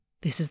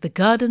This is the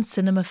Garden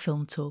Cinema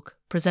Film Talk,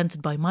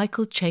 presented by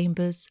Michael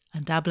Chambers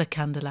and Abla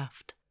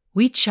Kandelaft.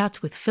 We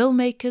chat with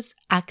filmmakers,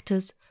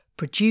 actors,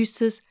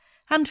 producers,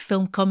 and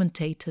film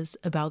commentators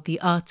about the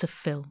art of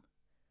film.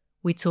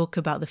 We talk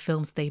about the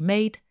films they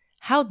made,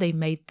 how they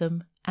made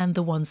them, and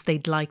the ones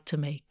they'd like to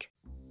make.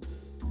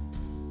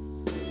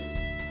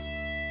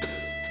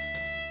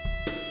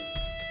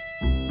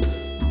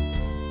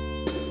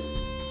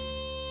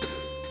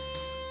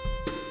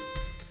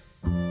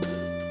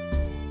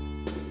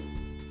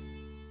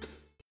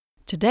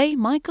 Today,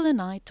 Michael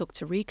and I talk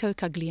to Rico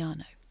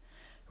Cagliano.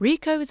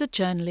 Rico is a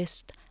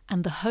journalist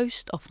and the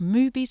host of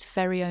MUBI's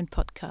very own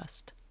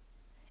podcast.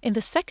 In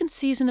the second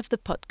season of the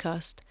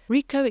podcast,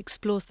 Rico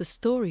explores the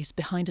stories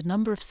behind a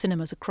number of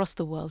cinemas across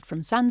the world,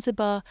 from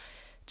Zanzibar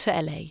to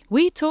LA.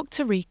 We talk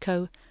to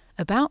Rico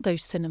about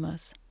those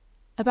cinemas,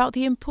 about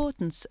the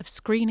importance of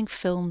screening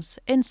films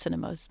in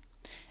cinemas,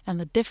 and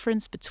the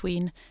difference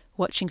between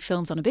watching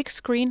films on a big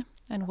screen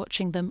and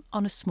watching them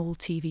on a small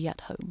TV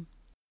at home.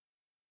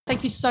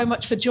 Thank you so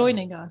much for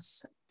joining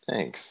us.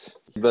 Thanks.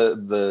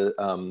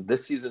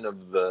 This season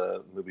of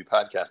the MUBI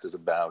podcast is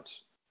about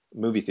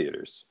movie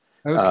theaters.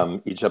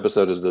 Okay. Each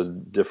episode is a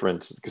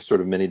different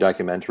sort of mini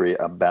documentary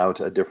about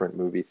a different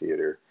movie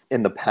theater.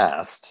 In the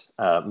past,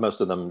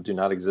 most of them do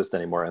not exist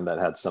anymore, and that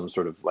had some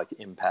sort of like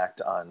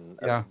impact on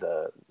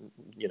the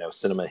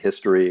cinema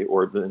history,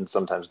 and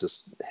sometimes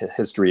just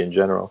history in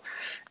general.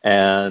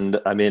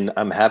 And I mean,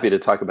 I'm happy to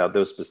talk about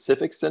those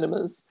specific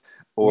cinemas,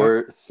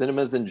 or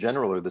cinemas in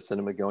general, or the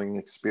cinema going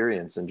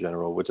experience in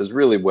general, which is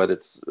really what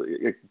it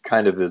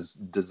kind of is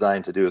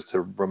designed to do, is to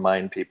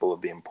remind people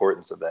of the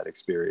importance of that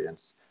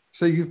experience.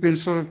 So you've been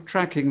sort of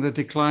tracking the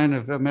decline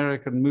of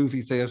American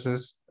movie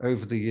theaters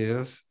over the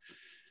years,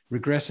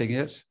 regretting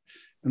it.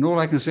 And all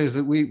I can say is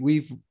that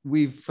we've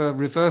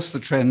reversed the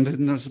trend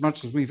in as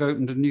much as we've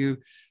opened a new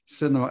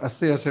a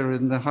theater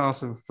in the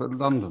heart of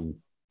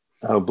London.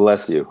 Oh,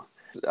 bless you.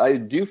 I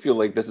do feel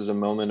like this is a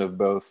moment of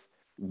both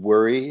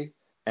worry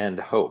and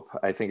hope.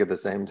 I think at the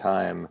same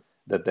time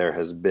that there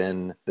has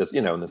been this,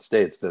 in the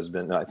States, there's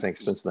been, I think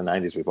since the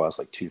 90s, we've lost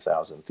like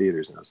 2,000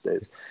 theaters in the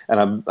States.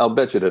 And I'll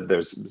bet you that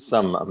there's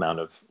some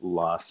amount of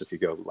loss if you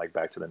go like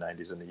back to the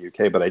 90s in the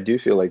UK. But I do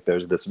feel like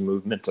there's this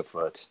movement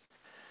afoot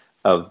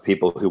of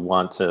people who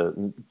want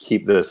to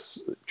keep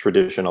this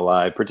tradition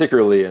alive,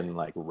 particularly in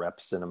like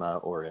rep cinema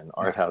or in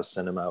art house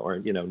cinema, or,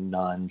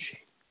 non-chain,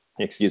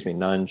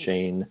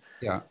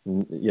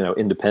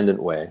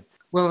 independent way.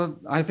 Well,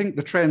 I think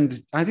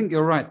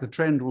you're right. The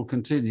trend will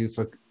continue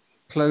for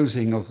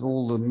closing of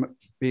all the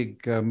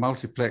big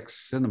multiplex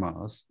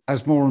cinemas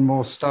as more and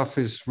more stuff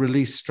is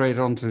released straight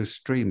onto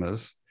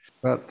streamers.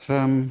 But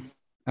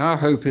our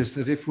hope is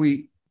that if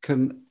we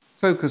can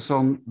focus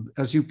on,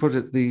 as you put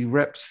it, the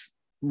rep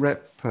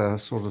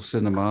sort of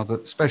cinema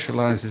that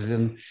specializes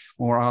in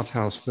more art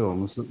house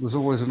films, that there's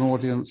always an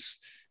audience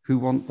who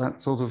want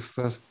that sort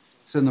of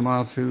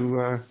cinema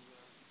to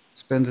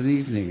spend an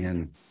evening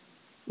in.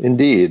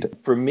 Indeed.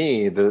 For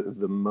me,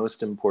 the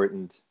most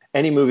important,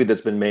 any movie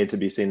that's been made to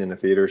be seen in a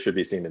theater should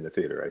be seen in the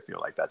theater. I feel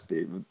like that's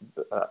the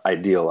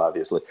ideal,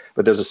 obviously.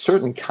 But there's a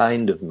certain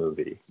kind of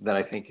movie that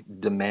I think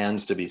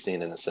demands to be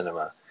seen in a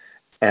cinema.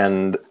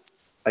 And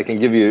I can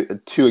give you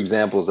two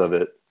examples of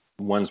it.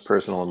 One's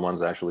personal and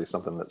one's actually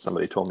something that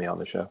somebody told me on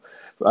the show.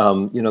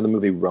 The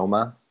movie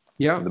Roma?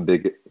 Yeah.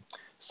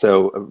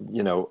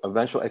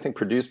 Eventually, I think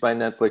produced by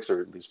Netflix,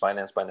 or at least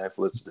financed by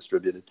Netflix,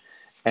 distributed.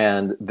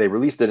 And they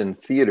released it in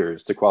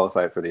theaters to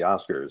qualify it for the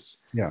Oscars.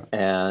 Yeah.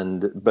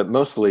 But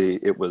mostly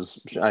it was,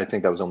 I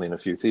think that was only in a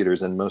few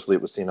theaters, and mostly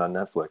it was seen on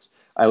Netflix.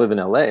 I live in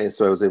LA,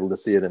 so I was able to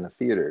see it in a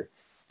theater.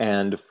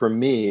 And for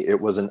me,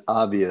 it was an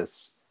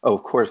obvious,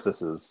 of course,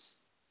 this is,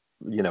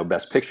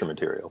 best picture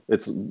material.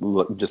 It's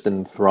just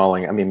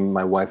enthralling. I mean,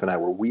 my wife and I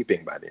were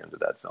weeping by the end of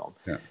that film.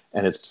 Yeah.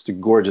 And it's just a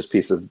gorgeous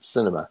piece of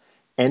cinema.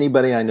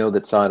 Anybody I know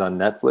that saw it on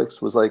Netflix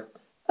was like,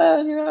 I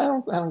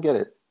don't get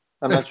it.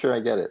 I'm not sure I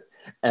get it.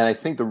 And I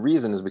think the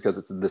reason is because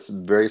it's this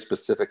very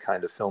specific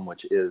kind of film,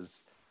 which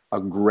is a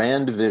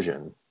grand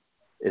vision.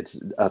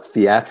 It's a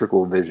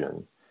theatrical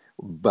vision,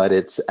 but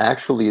it's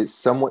actually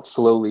somewhat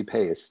slowly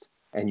paced.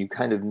 And you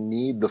kind of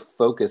need the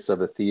focus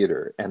of a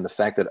theater and the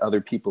fact that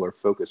other people are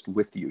focused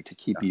with you to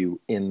keep you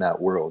in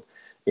that world.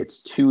 It's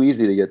too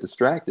easy to get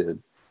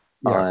distracted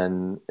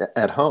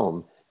at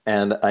home.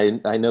 And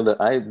I know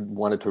that I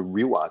wanted to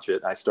rewatch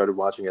it. I started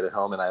watching it at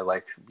home, and I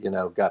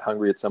got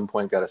hungry at some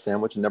point, got a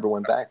sandwich, and never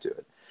went back to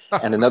it.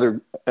 And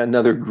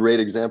another great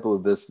example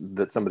of this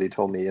that somebody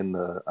told me in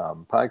the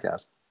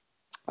podcast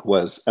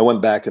was, I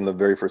went back in the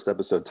very first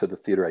episode to the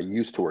theater I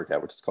used to work at,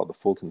 which is called the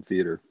Fulton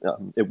Theater.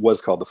 It was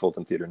called the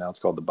Fulton Theater. Now it's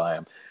called the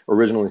Byam.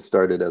 Originally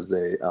started as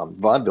a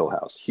vaudeville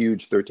house,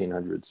 huge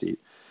 1,300 seat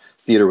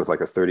theater with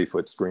like a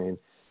 30-foot screen.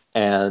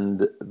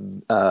 And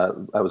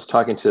I was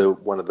talking to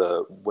one of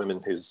the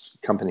women whose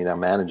company now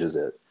manages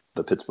it,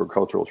 the Pittsburgh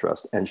Cultural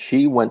Trust. And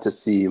she went to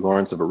see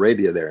Lawrence of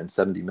Arabia there in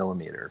 70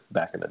 millimeter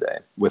back in the day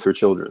with her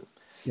children.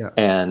 Yeah.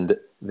 And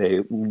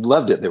they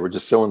loved it. They were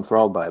just so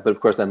enthralled by it. But of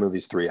course, that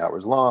movie's 3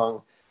 hours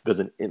long.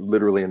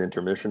 literally an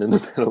intermission in the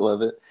middle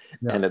of it,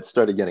 and it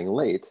started getting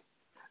late.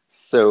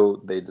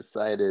 So they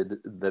decided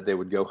that they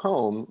would go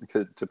home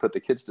to put the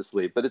kids to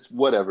sleep, but it's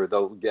whatever.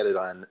 They'll get it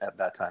on, at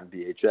that time,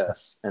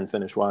 VHS and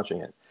finish watching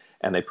it.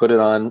 And they put it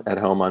on at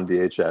home on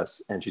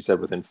VHS. And she said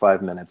within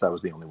 5 minutes, I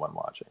was the only one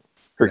watching.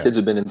 Her kids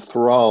had been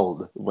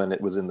enthralled when it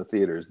was in the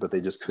theaters, but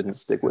they just couldn't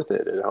stick with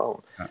it at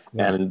home.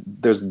 And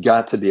there's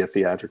got to be a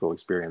theatrical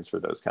experience for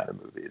those kind of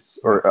movies,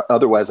 or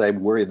otherwise I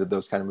worry that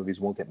those kind of movies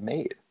won't get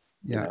made.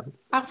 You know?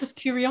 Out of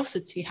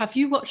curiosity, have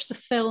you watched the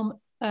film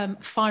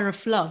Fire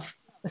of Love,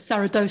 a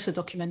Saragossa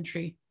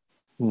documentary?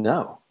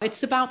 No.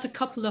 It's about a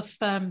couple of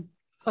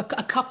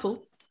a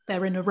couple.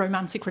 They're in a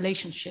romantic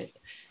relationship,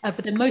 but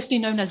they're mostly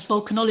known as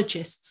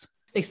volcanologists.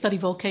 They study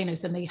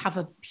volcanoes and they have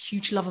a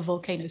huge love of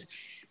volcanoes.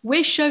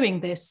 We're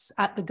showing this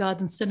at the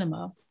Garden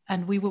Cinema,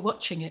 and we were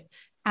watching it,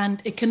 and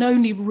it can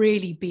only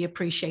really be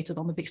appreciated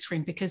on the big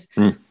screen because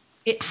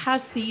it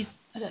has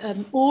these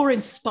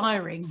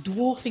awe-inspiring,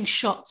 dwarfing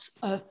shots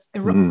of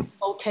erupting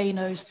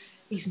volcanoes,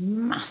 these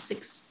massive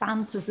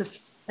expanses of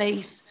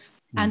space.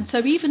 And so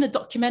even a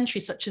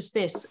documentary such as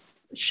this,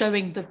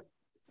 showing the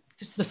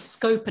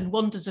scope and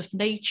wonders of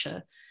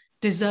nature,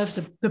 deserves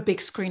the big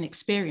screen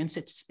experience.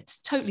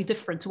 It's totally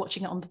different to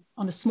watching it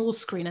on a small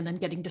screen and then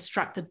getting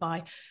distracted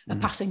by a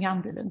passing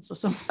ambulance or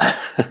something.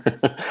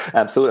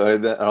 Absolutely.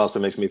 That also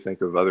makes me think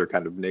of other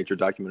kind of nature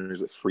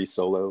documentaries like Free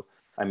Solo.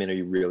 I mean, are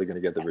you really going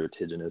to get the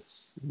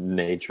vertiginous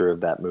nature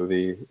of that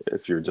movie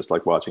if you're just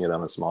like watching it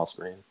on a small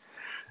screen?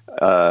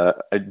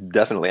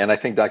 Definitely. And I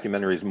think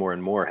documentaries more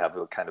and more have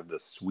kind of the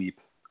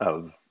sweep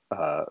of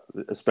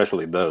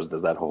especially those,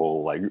 there's that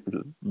whole, like,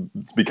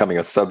 it's becoming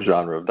a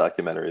subgenre of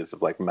documentaries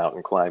of like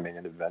mountain climbing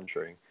and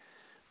adventuring,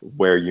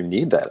 where you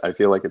need that. I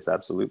feel like it's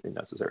absolutely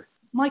necessary.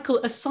 Michael,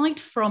 aside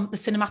from the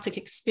cinematic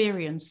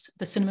experience,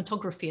 the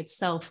cinematography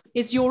itself,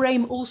 is your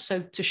aim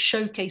also to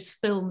showcase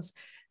films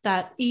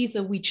that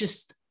either we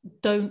just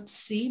don't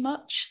see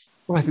much?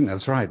 Well, I think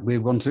that's right. We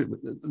want to,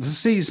 the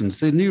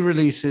seasons, the new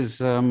releases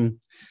are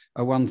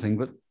one thing,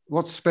 but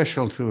what's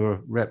special to a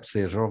rep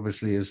theatre,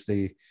 obviously, is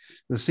the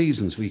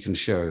seasons we can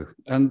show,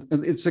 and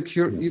it's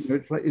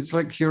it's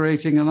like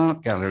curating an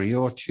art gallery.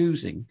 You're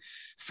choosing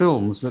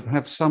films that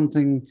have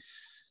something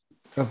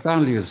of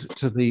value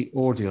to the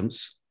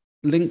audience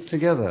linked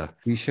together.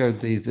 We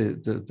showed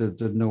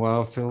the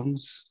noir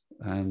films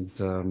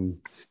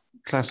and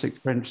classic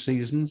French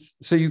seasons,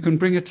 so you can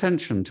bring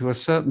attention to a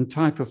certain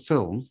type of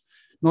film.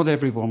 Not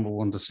everyone will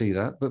want to see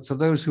that, but for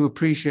those who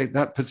appreciate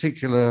that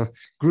particular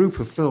group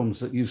of films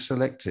that you've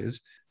selected,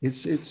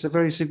 it's a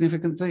very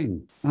significant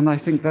thing. And I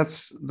think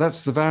that's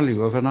the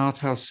value of an art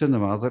house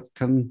cinema that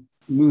can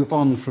move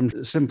on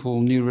from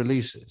simple new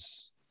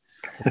releases.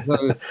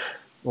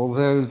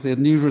 Although the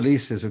new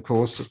releases, of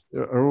course,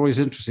 are always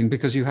interesting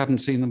because you haven't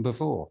seen them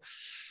before.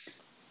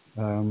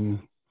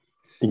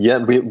 Yeah,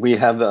 we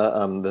have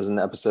there's an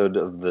episode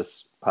of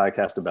this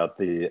podcast about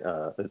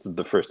it's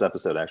the first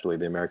episode, actually,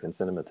 the American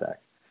Cinematheque.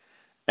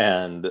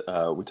 And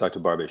we talked to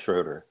Barbet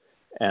Schroeder,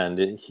 and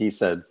he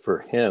said for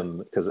him,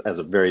 because as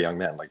a very young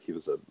man, like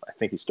I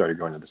think he started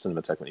going to the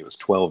Cinematheque when he was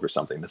 12 or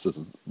something. This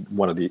is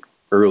one of the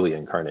early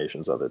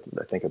incarnations of it.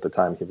 I think at the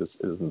time it was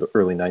in the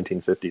early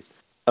 1950s.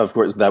 Of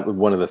course, that was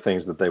one of the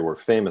things that they were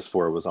famous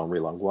for was Henri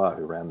Langlois,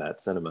 who ran that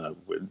cinema,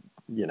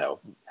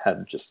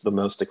 had just the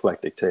most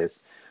eclectic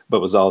taste, but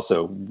was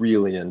also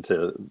really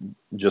into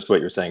just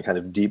what you're saying, kind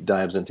of deep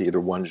dives into either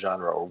one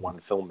genre or one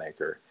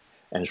filmmaker.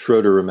 And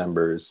Schroeder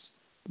remembers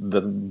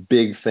the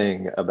big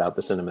thing about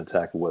the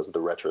Cinematheque was the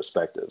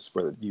retrospectives,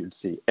 where you'd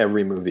see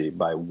every movie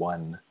by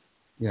one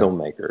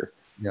filmmaker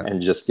and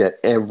just get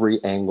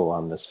every angle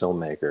on this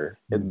filmmaker.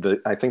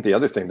 I think the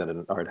other thing that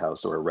an art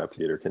house or a rep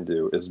theater can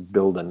do is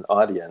build an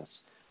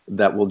audience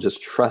that will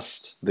just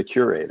trust the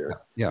curator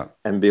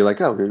and be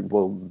like, oh,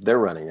 well, they're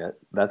running it.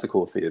 That's a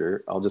cool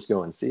theater. I'll just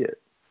go and see it.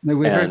 No,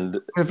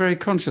 we're very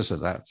conscious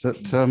of that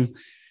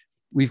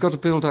we've got to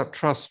build up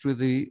trust with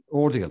the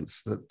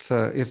audience that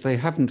if they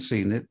haven't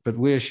seen it, but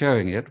we're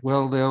showing it,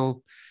 well,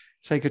 they'll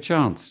take a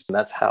chance. And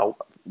that's how,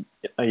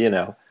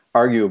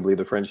 arguably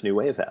the French New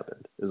Wave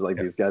happened. It was like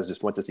these guys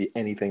just went to see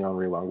anything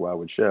Henri Langlois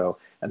would show.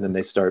 And then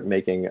they start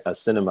making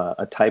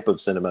a type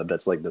of cinema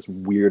that's like this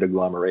weird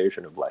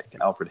agglomeration of like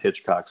Alfred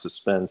Hitchcock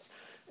suspense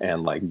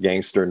and like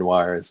gangster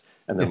noirs,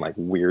 and then like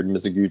weird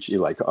Mizoguchi,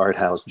 like art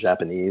house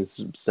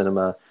Japanese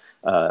cinema.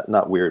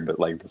 Not weird, but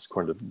like this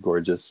kind of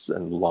gorgeous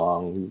and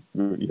long,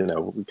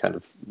 kind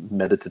of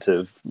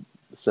meditative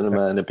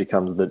cinema, and it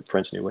becomes the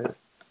French New Wave.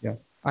 Yeah,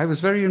 I was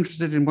very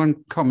interested in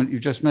one comment you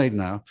just made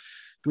now,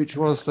 which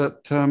was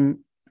that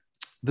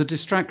the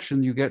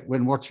distraction you get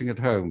when watching at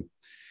home.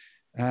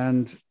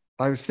 And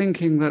I was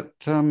thinking that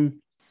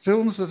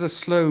films that are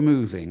slow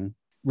moving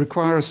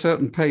require a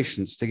certain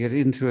patience to get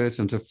into it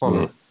and to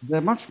follow. They're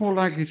much more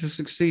likely to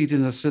succeed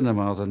in a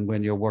cinema than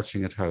when you're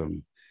watching at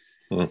home.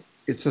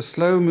 It's a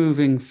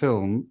slow-moving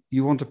film.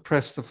 You want to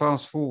press the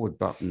fast-forward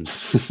button,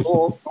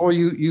 or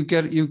you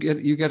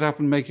get up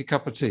and make a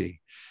cup of tea.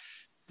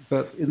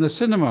 But in the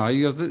cinema,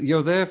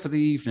 you're there for the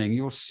evening,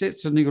 you'll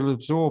sit and you'll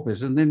absorb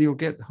it, and then you'll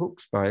get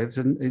hooked by it,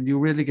 and you'll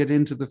really get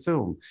into the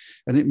film.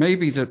 And it may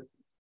be that,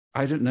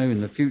 I don't know,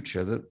 in the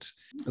future, that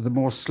the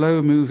more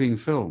slow-moving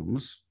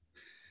films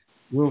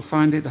will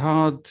find it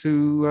hard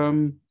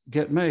to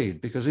get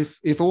made, because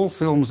if all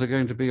films are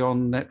going to be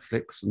on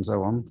Netflix and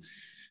so on,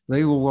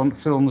 they will want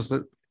films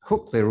that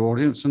hook their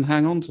audience and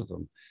hang on to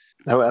them.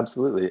 Oh,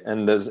 absolutely.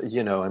 And there's,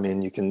 I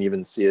mean, you can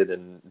even see it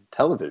in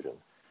television.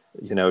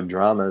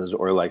 Dramas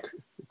or like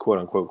quote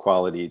unquote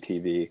quality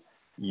TV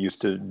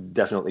used to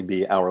definitely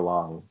be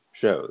hour-long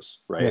shows,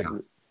 right? Yeah.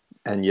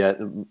 And yet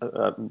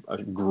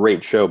a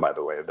great show, by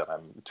the way, that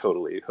I'm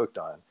totally hooked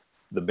on,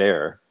 The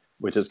Bear,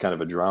 which is kind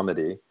of a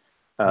dramedy.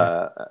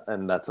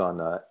 And that's on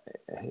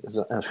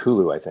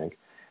Hulu, I think.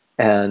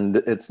 And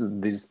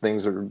these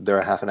things they're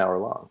a half an hour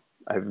long.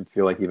 I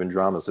feel like even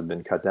dramas have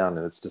been cut down,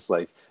 and it's just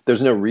like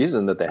there's no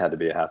reason that they had to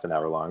be a half an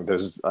hour long.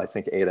 There's, I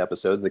think, 8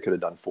 episodes. They could have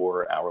done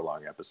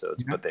 4-hour-long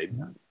episodes, but they,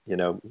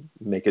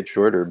 make it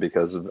shorter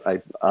because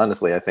I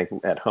think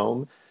at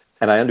home,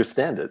 and I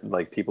understand it,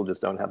 like people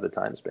just don't have the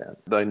time span.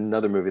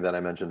 Another movie that I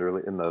mentioned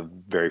early in the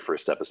very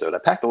first episode, I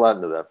packed a lot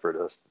into that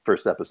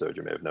first episode,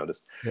 you may have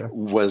noticed,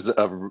 was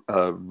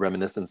a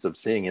reminiscence of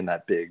seeing in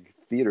that big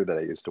theater that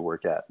I used to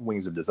work at,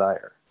 Wings of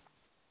Desire,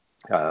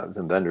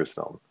 the Vendors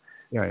film.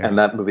 And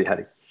that movie had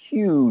a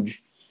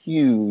huge,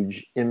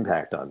 huge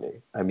impact on me.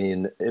 I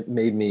mean, it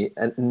made me,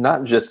 and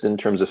not just in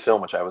terms of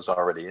film, which I was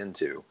already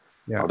into,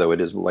 although it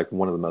is like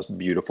one of the most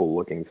beautiful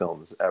looking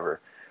films ever,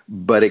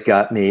 but it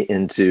got me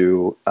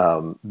into,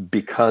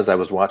 because I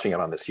was watching it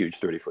on this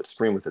huge 30-foot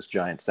screen with this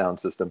giant sound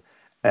system.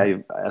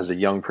 As a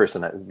young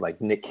person,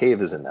 like Nick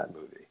Cave is in that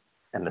movie,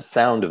 and the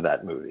sound of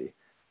that movie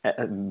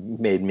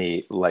made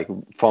me like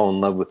fall in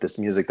love with this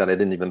music that I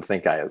didn't even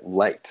think I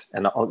liked.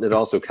 And it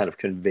also kind of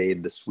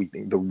conveyed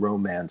the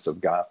romance of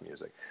goth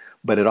music,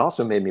 but it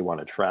also made me want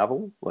to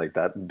travel like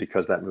that,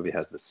 because that movie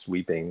has the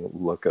sweeping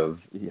look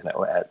of,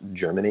 at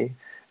Germany,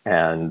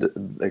 and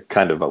a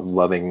kind of a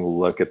loving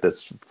look at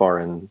this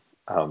foreign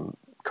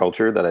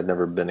culture that I'd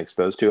never been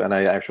exposed to. And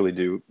I actually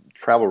do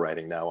travel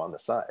writing now on the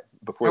side.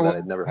 Before that,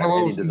 I'd never had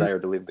any desire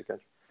to leave the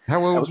country.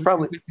 How old were you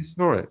when you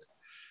saw it?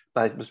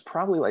 I was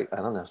probably like,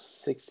 I don't know,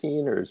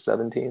 16 or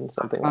 17,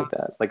 something like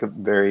that. Like a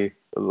very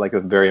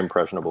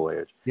impressionable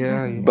age.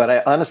 Yeah. But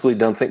I honestly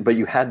don't think, but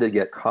you had to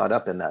get caught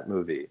up in that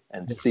movie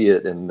and see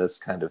it in this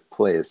kind of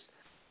place.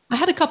 I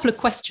had a couple of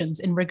questions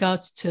in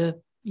regards to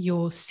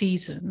your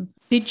season.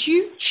 Did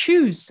you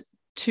choose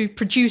to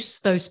produce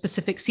those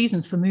specific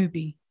seasons for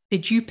MUBI?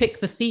 Did you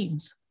pick the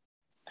themes?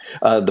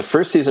 The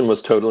first season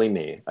was totally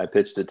me. I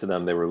pitched it to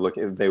them.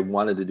 They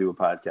wanted to do a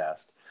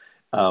podcast.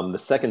 The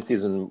second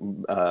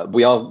season,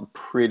 we all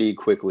pretty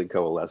quickly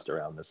coalesced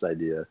around this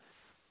idea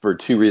for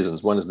 2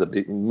 reasons. One is that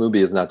MUBI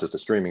is not just a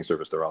streaming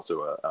service; they're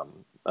also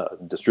a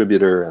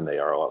distributor, and they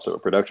are also a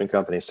production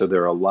company. So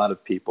there are a lot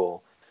of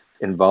people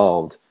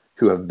involved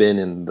who have been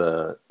in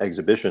the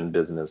exhibition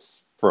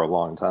business for a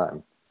long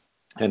time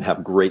and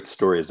have great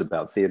stories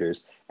about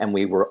theaters. And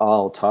we were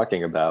all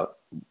talking about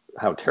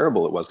how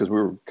terrible it was, because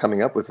we were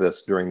coming up with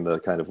this during the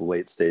kind of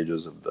late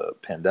stages of the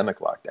pandemic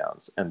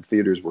lockdowns, and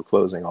theaters were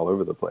closing all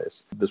over the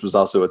place. This was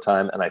also a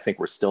time, and I think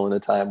we're still in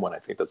a time, when I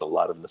think there's a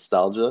lot of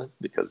nostalgia,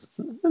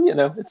 because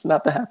it's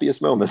not the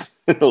happiest moment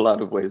in a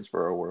lot of ways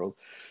for our world.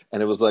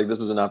 And it was like, this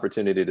is an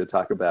opportunity to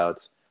talk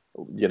about,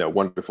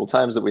 wonderful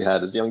times that we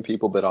had as young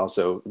people, but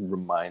also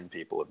remind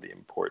people of the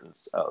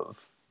importance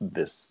of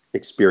this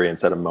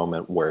experience at a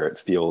moment where it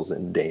feels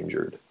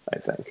endangered, I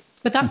think.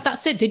 But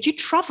that's it. Did you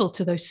travel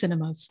to those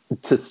cinemas?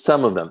 To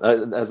some of them.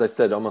 As I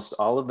said, almost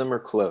all of them are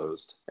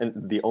closed. And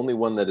the only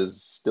one that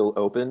is still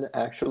open,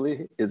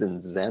 actually, is in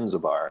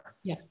Zanzibar.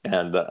 Yeah.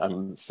 And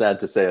I'm sad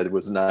to say I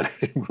was not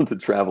able to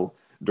travel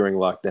during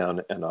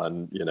lockdown and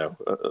on,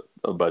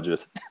 a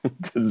budget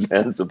to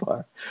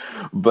Zanzibar.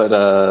 But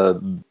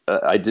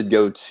I did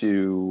go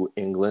to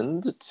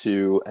England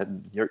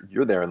and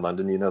you're there in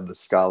London, the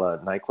Scala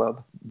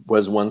nightclub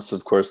was once,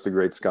 of course, the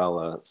great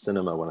Scala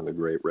Cinema, one of the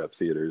great rep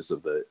theaters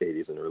of the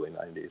 80s and early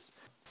 90s.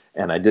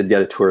 And I did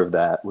get a tour of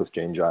that with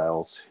Jane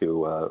Giles, who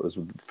was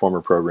a former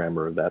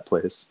programmer of that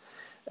place.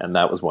 And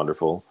that was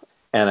wonderful.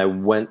 And I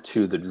went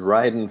to the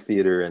Dryden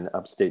Theater in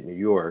upstate New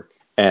York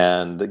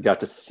and got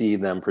to see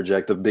them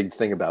project. The big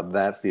thing about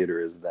that theater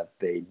is that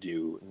they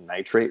do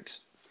nitrate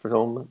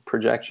film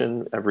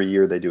projection. Every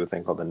year they do a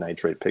thing called the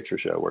Nitrate Picture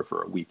Show, where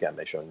for a weekend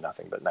they show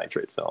nothing but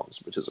nitrate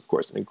films, which is, of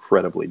course,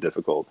 incredibly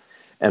difficult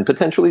and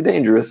potentially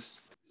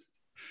dangerous.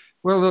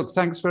 Well, look,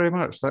 thanks very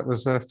much. That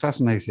was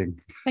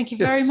fascinating. Thank you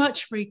very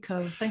much,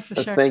 Rico. Thanks for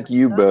sharing. Thank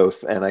you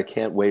both. And I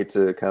can't wait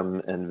to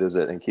come and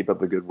visit and keep up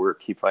the good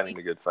work. Keep fighting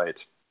the good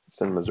fight.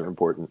 Cinemas are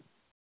important.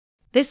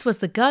 This was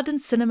the Garden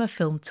Cinema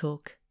Film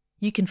Talk.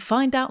 You can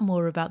find out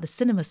more about the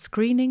cinema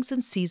screenings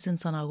and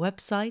seasons on our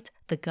website,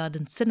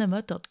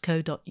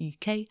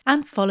 thegardencinema.co.uk,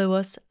 and follow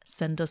us,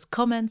 send us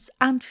comments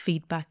and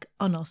feedback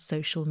on our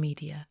social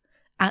media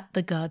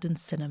 @The Garden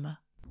Cinema.